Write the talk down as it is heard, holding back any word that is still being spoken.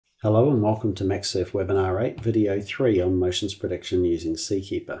Hello and welcome to MaxSurf Webinar 8, Video 3 on motions prediction using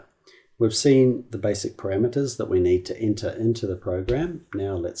Seakeeper. We've seen the basic parameters that we need to enter into the program.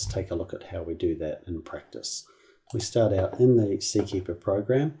 Now let's take a look at how we do that in practice. We start out in the Seakeeper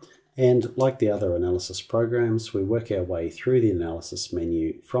program, and like the other analysis programs, we work our way through the analysis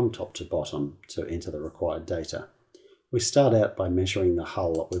menu from top to bottom to enter the required data. We start out by measuring the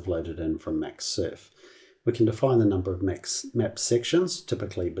hull that we've loaded in from MaxSurf. We can define the number of map sections,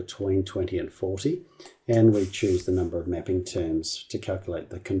 typically between 20 and 40, and we choose the number of mapping terms to calculate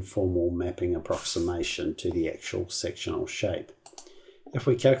the conformal mapping approximation to the actual sectional shape. If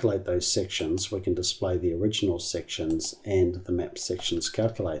we calculate those sections, we can display the original sections and the map sections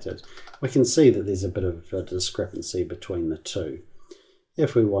calculated. We can see that there's a bit of a discrepancy between the two.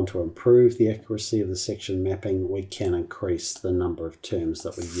 If we want to improve the accuracy of the section mapping, we can increase the number of terms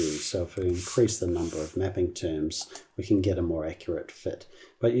that we use. So if we increase the number of mapping terms, we can get a more accurate fit.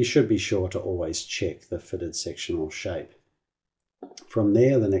 But you should be sure to always check the fitted sectional shape. From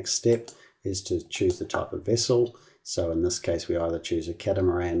there, the next step is to choose the type of vessel. So in this case, we either choose a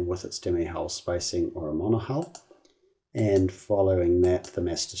catamaran with its demi-hull spacing or a monohull. And following that, the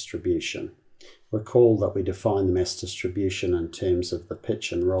mass distribution. Recall that we define the mass distribution in terms of the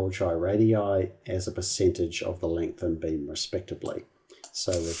pitch and roll gyre radii as a percentage of the length and beam respectively.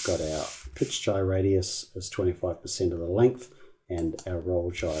 So we've got our pitch gyre radius as 25% of the length and our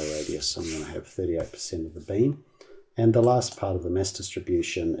roll gyre radius, I'm going to have 38% of the beam. And the last part of the mass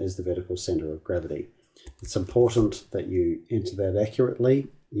distribution is the vertical centre of gravity. It's important that you enter that accurately.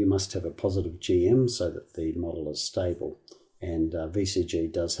 You must have a positive GM so that the model is stable. And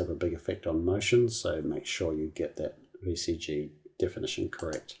VCG does have a big effect on motion, so make sure you get that VCG definition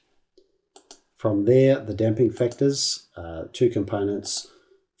correct. From there, the damping factors, two components.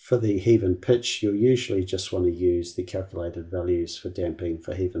 For the heave and pitch, you'll usually just want to use the calculated values for damping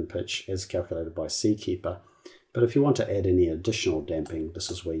for heave and pitch as calculated by Seakeeper. But if you want to add any additional damping,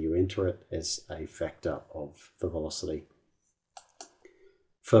 this is where you enter it as a factor of the velocity.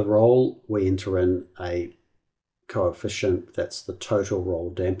 For roll, we enter in a coefficient that's the total roll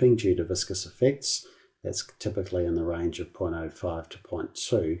damping due to viscous effects. That's typically in the range of 0.05 to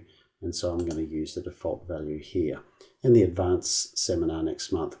 0.2, and so I'm going to use the default value here. In the advanced seminar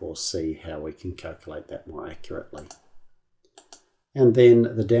next month, we'll see how we can calculate that more accurately. And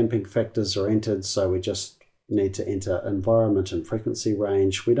then the damping factors are entered, so we just need to enter environment and frequency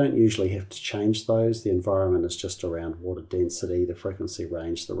range. We don't usually have to change those. The environment is just around water density, the frequency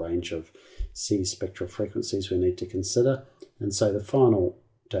range, the range of sea spectral frequencies we need to consider. And so the final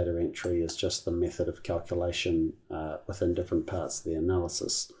data entry is just the method of calculation within different parts of the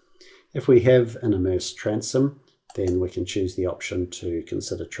analysis. If we have an immersed transom, then we can choose the option to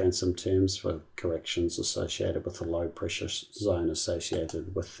consider transom terms for corrections associated with the low pressure zone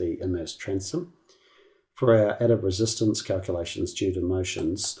associated with the immersed transom. For our additive resistance calculations due to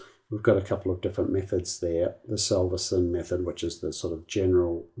motions, we've got a couple of different methods there. The Salverson method, which is the sort of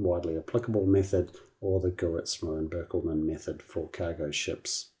general, widely applicable method, or the Goritzmer and Berkelman method for cargo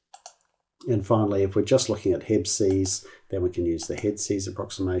ships. And finally, if we're just looking at head seas, then we can use the head seas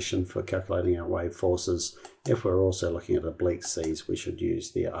approximation for calculating our wave forces. If we're also looking at oblique seas, we should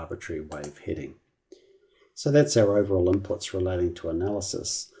use the arbitrary wave heading. So that's our overall inputs relating to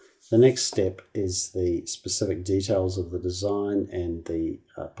analysis. The next step is the specific details of the design and the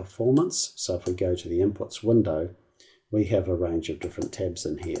performance. So if we go to the inputs window, we have a range of different tabs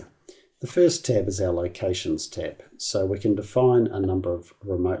in here. The first tab is our locations tab. So we can define a number of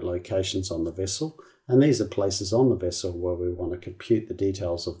remote locations on the vessel, and these are places on the vessel where we want to compute the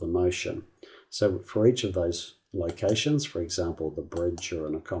details of the motion. So for each of those locations, for example, the bridge or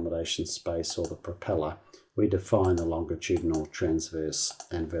an accommodation space or the propeller, we define the longitudinal, transverse,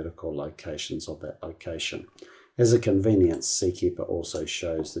 and vertical locations of that location. As a convenience, Seakeeper also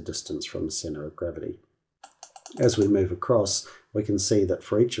shows the distance from the center of gravity. As we move across, we can see that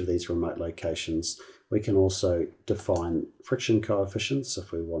for each of these remote locations, we can also define friction coefficients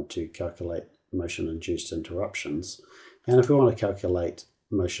if we want to calculate motion-induced interruptions. And if we want to calculate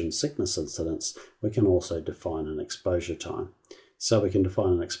motion sickness incidents, we can also define an exposure time. So we can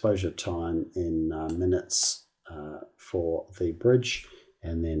define an exposure time in minutes for the bridge,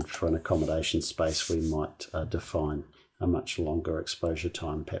 and then for an accommodation space we might define a much longer exposure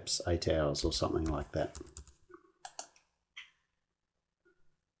time, perhaps 8 hours or something like that.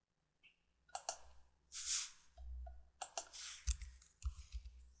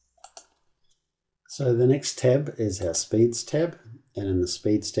 So the next tab is our speeds tab, and in the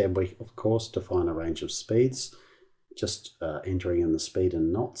speeds tab we of course define a range of speeds, just entering in the speed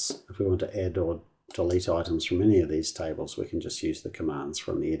in knots. If we want to add or delete items from any of these tables, we can just use the commands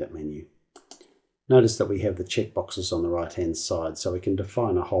from the Edit menu. Notice that we have the checkboxes on the right hand side, so we can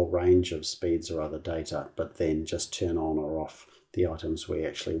define a whole range of speeds or other data, but then just turn on or off the items we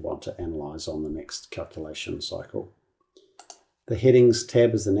actually want to analyze on the next calculation cycle. The headings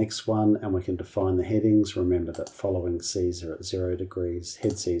tab is the next one, and we can define the headings. Remember that following Cs are at 0 degrees,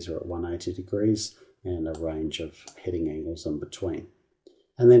 head Cs are at 180 degrees, and a range of heading angles in between.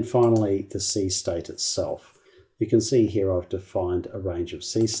 And then finally, the C state itself. You can see here I've defined a range of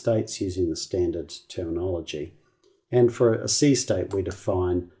C states using the standard terminology. And for a C state, we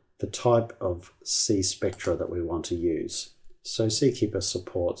define the type of C spectra that we want to use. So Seakeeper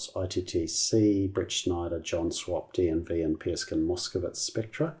supports ITTC, Brett-Schneider, John Swap, DNV, and Pearskin-Moskowitz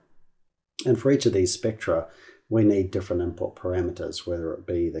spectra. And for each of these spectra, we need different input parameters, whether it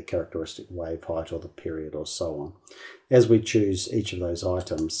be the characteristic wave height or the period or so on. As we choose each of those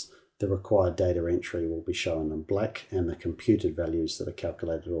items, the required data entry will be shown in black, and the computed values that are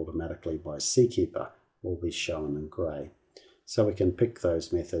calculated automatically by Seakeeper will be shown in grey. So we can pick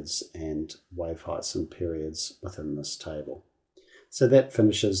those methods and wave heights and periods within this table. So that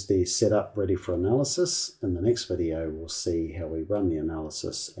finishes the setup ready for analysis. In the next video, we'll see how we run the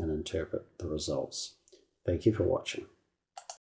analysis and interpret the results. Thank you for watching.